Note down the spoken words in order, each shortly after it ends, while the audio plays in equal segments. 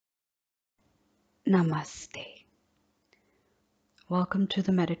Namaste. Welcome to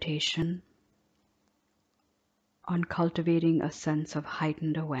the meditation on cultivating a sense of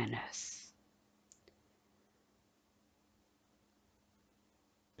heightened awareness.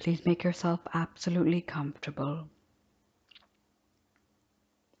 Please make yourself absolutely comfortable,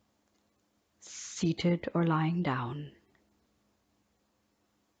 seated or lying down,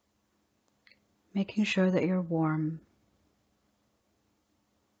 making sure that you're warm,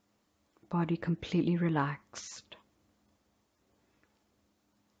 body completely relaxed.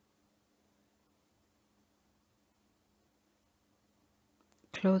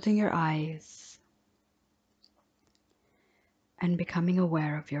 Closing your eyes and becoming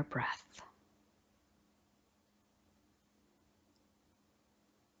aware of your breath.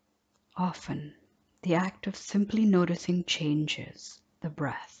 Often, the act of simply noticing changes the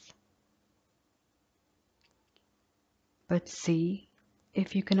breath. But see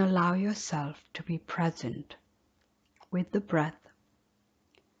if you can allow yourself to be present with the breath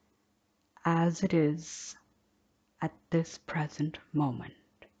as it is at this present moment.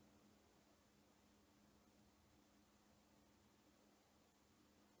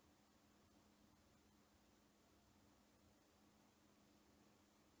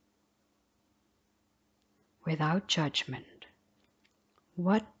 Without judgment,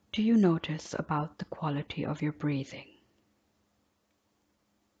 what do you notice about the quality of your breathing?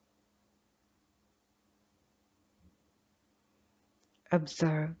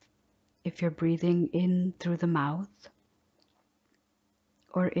 Observe if you're breathing in through the mouth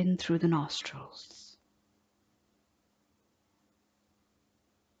or in through the nostrils.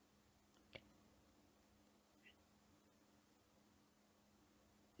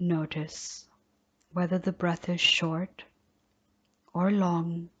 Notice whether the breath is short or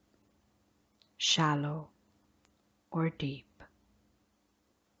long, shallow or deep.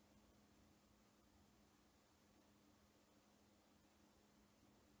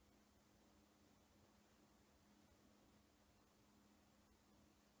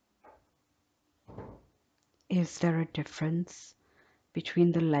 Is there a difference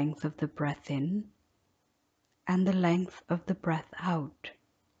between the length of the breath in and the length of the breath out?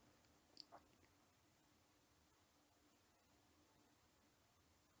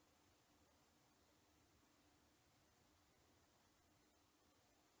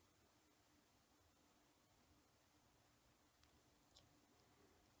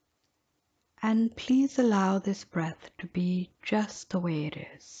 And please allow this breath to be just the way it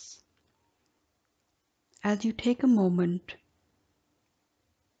is. As you take a moment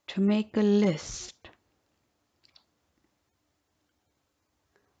to make a list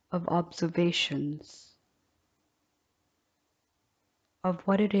of observations of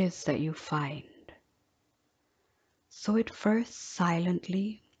what it is that you find. So at first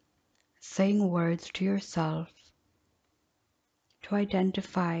silently saying words to yourself to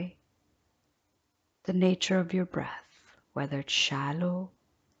identify the nature of your breath, whether it's shallow,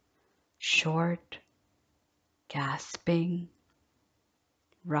 short, gasping,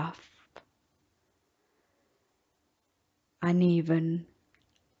 rough, uneven,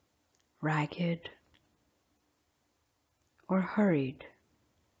 ragged, or hurried.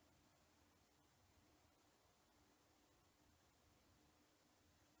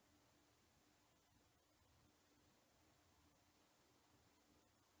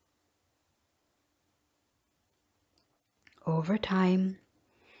 Over time,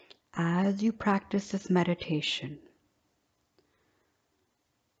 as you practice this meditation,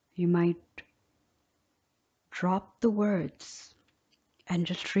 you might drop the words and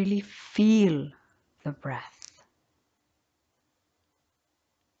just really feel the breath.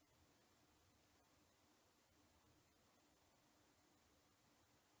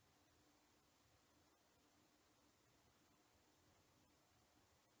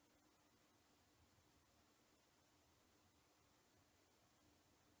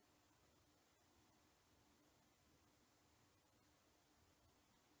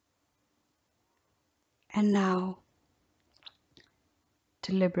 And now,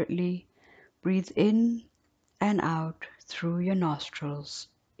 deliberately breathe in and out through your nostrils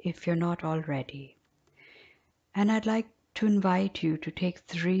if you're not already. And I'd like to invite you to take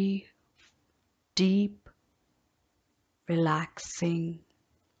 3 deep, relaxing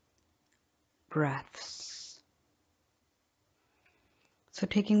breaths. So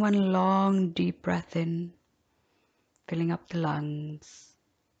taking one long, deep breath in, filling up the lungs,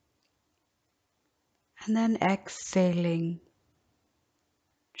 and then exhaling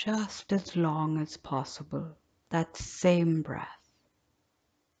just as long as possible, that same breath.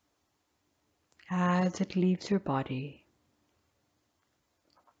 As it leaves your body,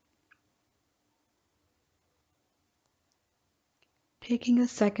 Taking a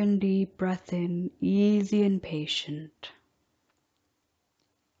second deep breath in, easy and patient,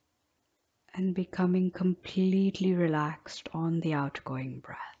 and becoming completely relaxed on the outgoing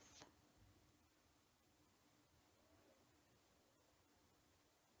breath.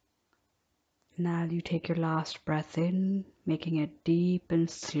 Now you take your last breath in, making it deep and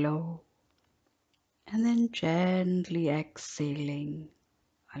slow, and then gently exhaling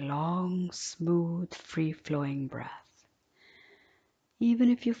a long, smooth, free-flowing breath.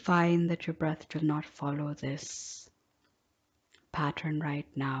 Even if you find that your breath does not follow this pattern right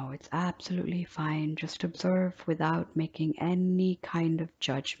now, it's absolutely fine. Just observe without making any kind of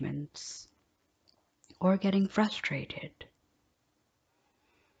judgments or getting frustrated.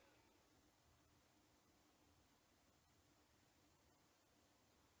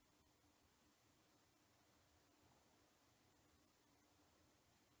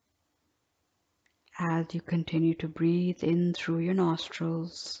 As you continue to breathe in through your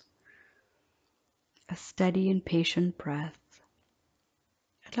nostrils, a steady and patient breath,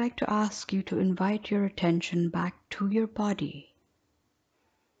 I'd like to ask you to invite your attention back to your body,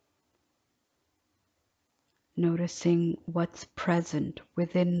 noticing what's present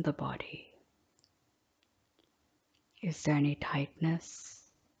within the body. Is there any tightness,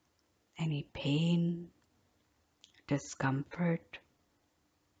 any pain, discomfort?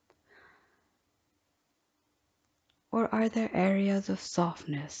 Or are there areas of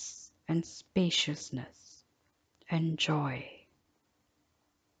softness and spaciousness and joy?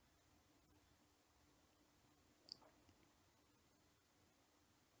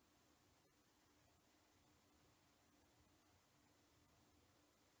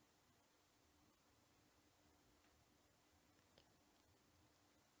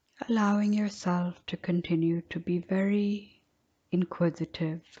 Allowing yourself to continue to be very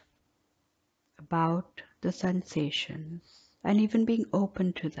inquisitive about the sensations and even being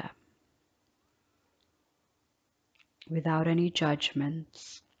open to them without any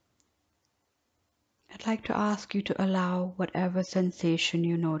judgments. I'd like to ask you to allow whatever sensation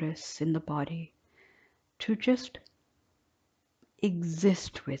you notice in the body to just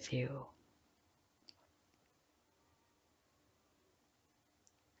exist with you.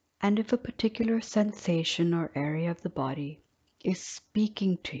 And if a particular sensation or area of the body is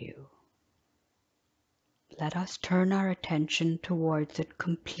speaking to you, let us turn our attention towards it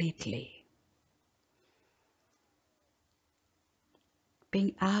completely,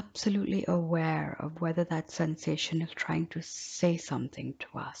 being absolutely aware of whether that sensation is trying to say something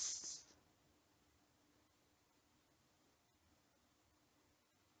to us.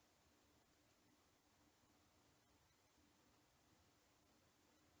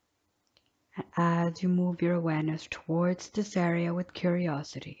 And as you move your awareness towards this area with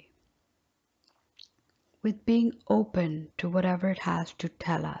curiosity, with being open to whatever it has to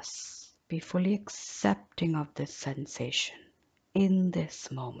tell us, be fully accepting of this sensation in this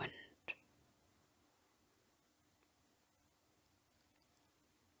moment.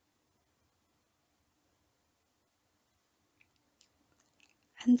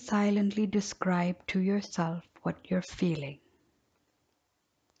 And silently describe to yourself what you're feeling.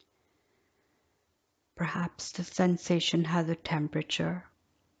 Perhaps the sensation has a temperature,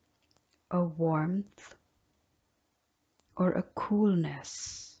 a warmth, or a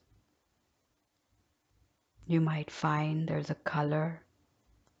coolness. You might find there's a color,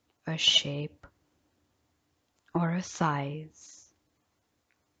 a shape, or a size.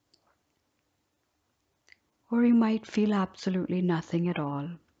 Or you might feel absolutely nothing at all.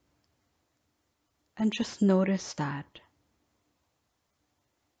 And just notice that.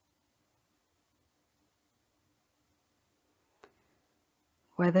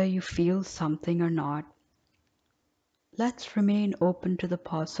 Whether you feel something or not, let's remain open to the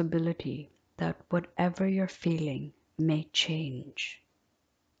possibility that whatever you're feeling may change.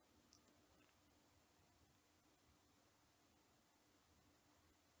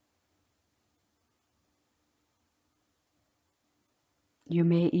 You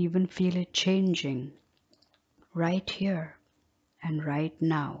may even feel it changing right here and right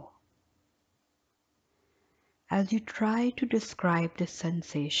now. As you try to describe this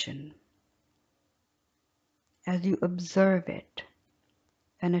sensation, as you observe it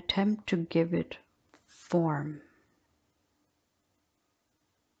and attempt to give it form,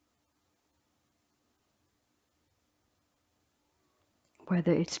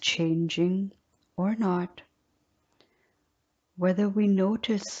 whether it's changing or not, whether we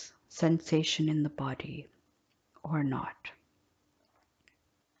notice sensation in the body or not,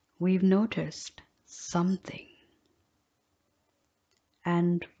 we've noticed something,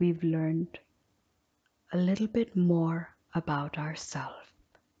 and we've learned a little bit more about ourselves.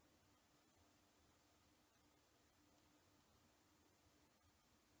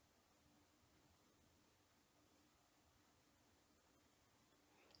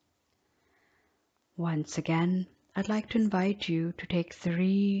 Once again, I'd like to invite you to take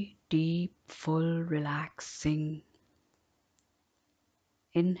 3 deep, full, relaxing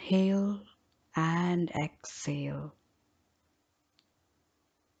inhale and exhale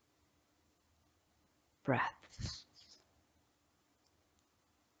breaths.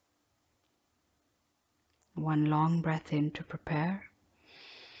 One long breath in to prepare,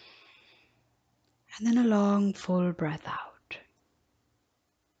 and then a long, full breath out.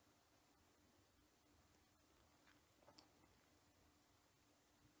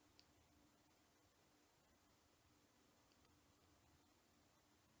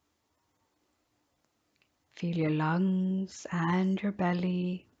 Feel your lungs and your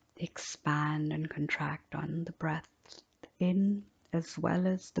belly expand and contract on the breath in as well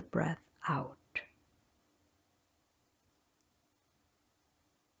as the breath out.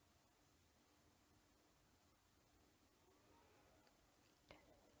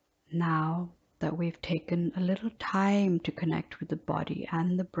 Now that we've taken a little time to connect with the body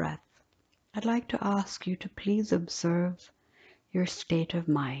and the breath, I'd like to ask you to please observe your state of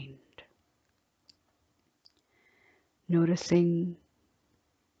mind, noticing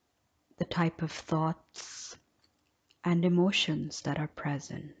the type of thoughts and emotions that are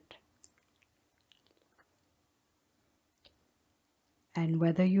present, and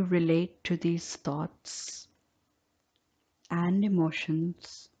whether you relate to these thoughts and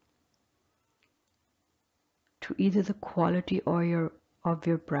emotions to either the quality of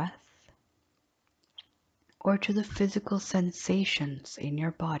your breath or to the physical sensations in your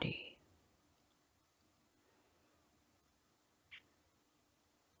body.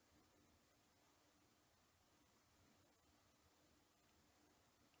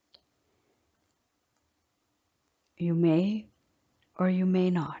 You may or you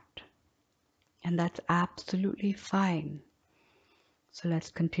may not, and that's absolutely fine. So let's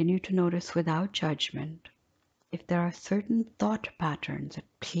continue to notice without judgment if there are certain thought patterns at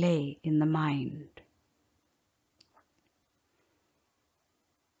play in the mind.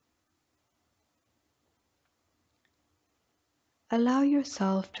 Allow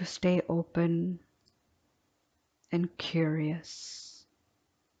yourself to stay open and curious,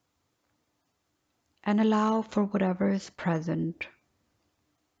 and allow for whatever is present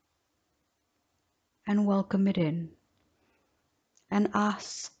and welcome it in, and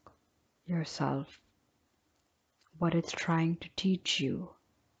ask yourself what it's trying to teach you.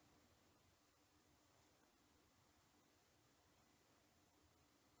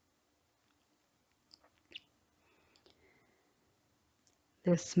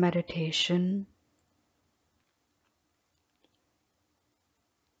 This meditation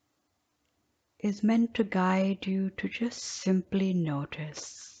is meant to guide you to just simply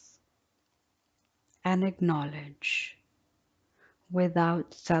notice and acknowledge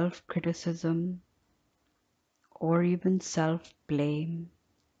without self-criticism or even self-blame,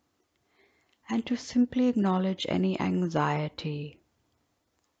 and to simply acknowledge any anxiety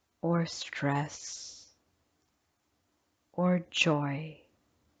or stress or joy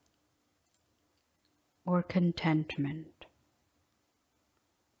or contentment,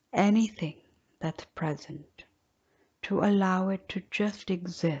 anything that's present, to allow it to just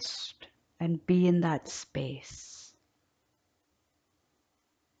exist and be in that space.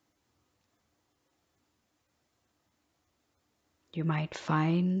 You might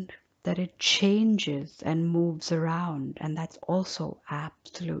find that it changes and moves around, and that's also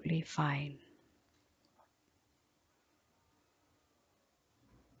absolutely fine.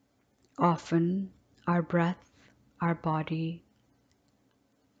 Often, our breath, our body,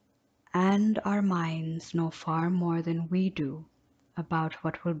 and our minds know far more than we do about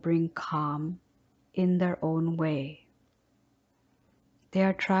what will bring calm in their own way. They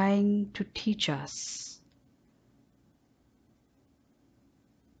are trying to teach us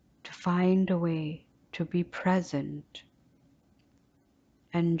to find a way to be present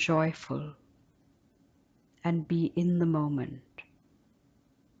and joyful and be in the moment.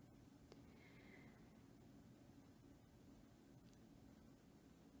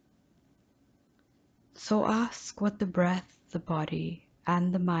 So ask what the breath, the body,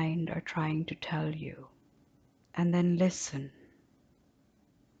 and the mind are trying to tell you, and then listen.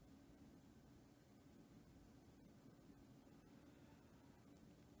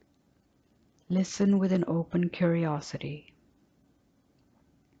 Listen with an open curiosity.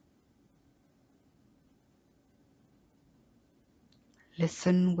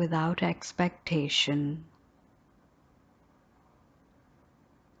 Listen without expectation,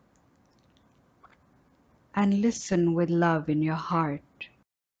 and listen with love in your heart.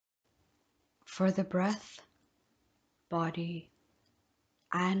 For the breath, body,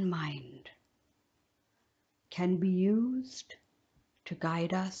 and mind can be used to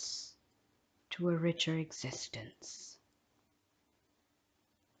guide us to a richer existence.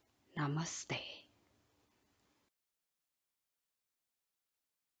 Namaste.